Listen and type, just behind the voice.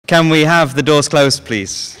Can we have the doors closed,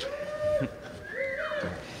 please?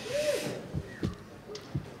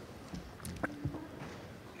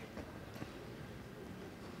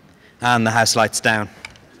 And the house lights down.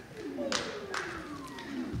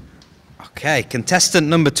 Okay, contestant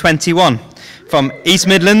number 21 from East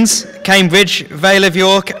Midlands, Cambridge, Vale of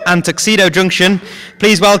York and Tuxedo Junction.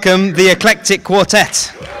 Please welcome the Eclectic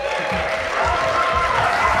Quartet.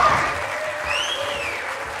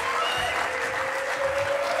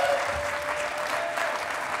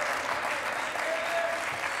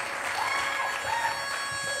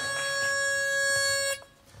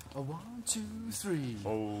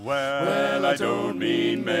 Oh, well, I don't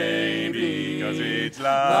mean maybe, 'cause it's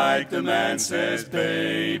like the man says,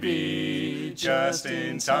 baby, just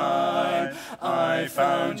in time. I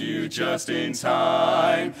found you just in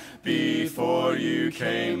time. Before you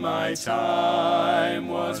came, my time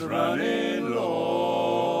was running low.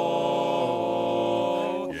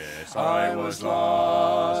 Yes, I was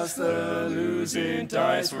lost, the losing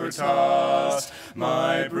dice were tossed.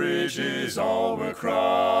 My bridges all were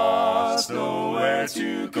crossed, nowhere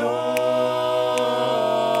to go.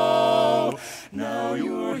 Now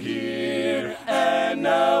you're here, and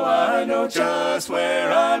now I know just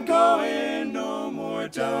where I'm going. No more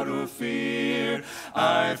doubt or fear,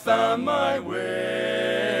 I found my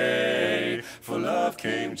way. For love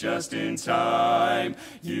came just in time.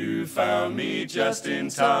 You found me just in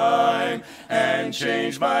time, and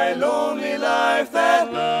changed my lonely life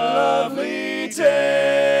that lovely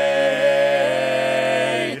day.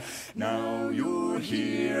 Now you're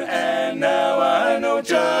here, and now I know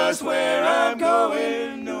just where I'm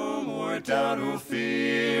going. No more doubt or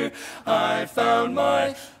fear, I found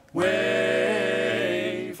my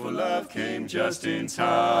way. For love came just in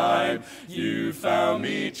time. You found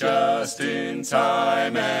me just in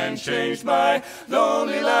time, and changed my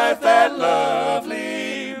lonely life that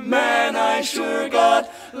lovely. Man, I sure got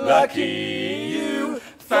lucky. You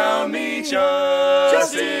found me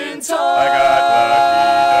just in time. I got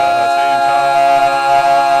lucky just in time.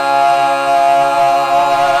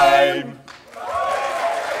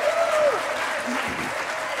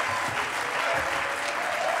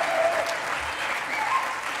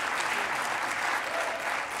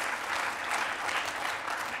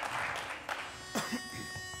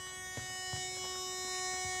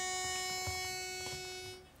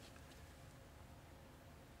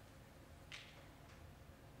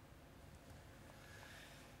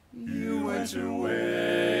 You went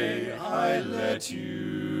away, I let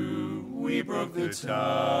you. We broke the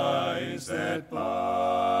ties that bind.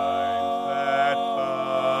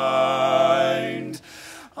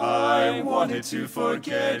 I wanted to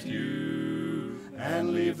forget you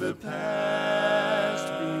and leave the past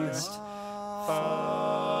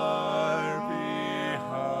far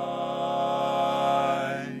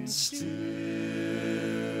behind. Still,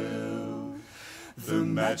 the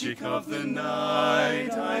magic of the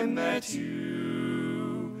night I met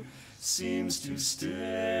you seems to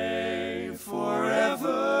stay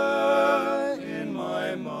forever in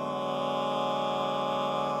my mind.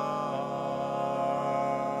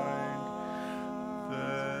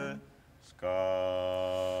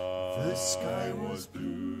 The sky was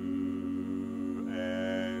blue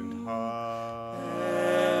and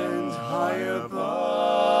high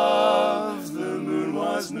above the moon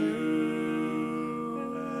was new.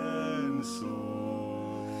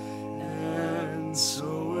 And so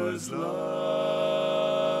was love.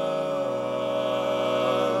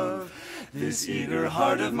 This eager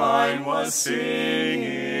heart of mine was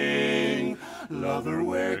singing, lover,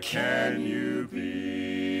 where can you be?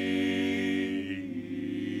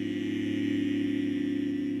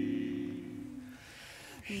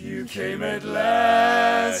 You came at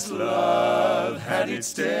last, love had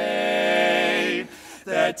its day.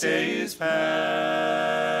 That day is past.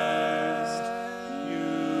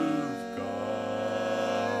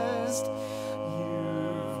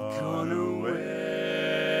 You've gone away.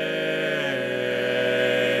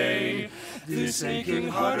 This aching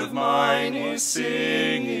heart of mine is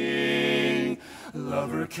singing,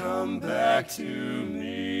 lover, come back to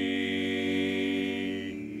me.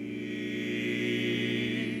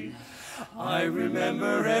 I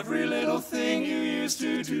remember every little thing you used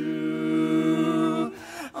to do.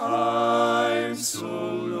 I'm so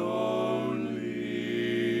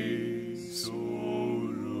lonely, so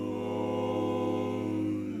lonely.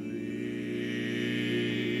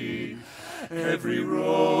 Every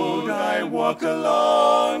road I walk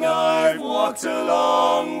along, I've walked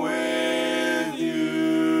along with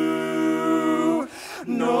you.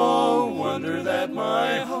 No wonder that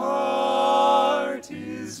my heart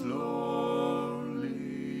is lonely.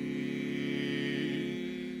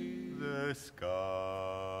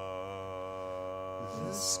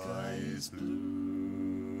 The sky is blue,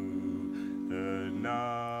 the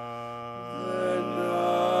night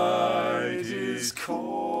is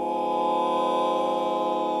cold,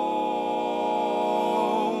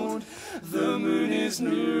 the moon is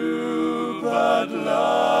new, but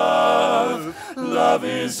love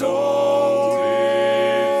is old,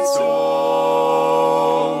 it's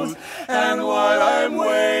old, and while I'm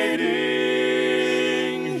waiting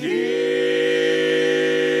here,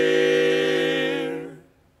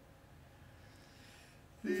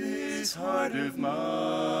 this heart of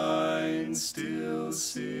mine still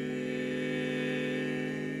singing.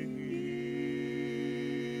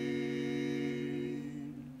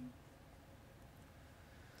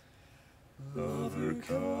 Lover,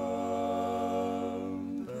 come.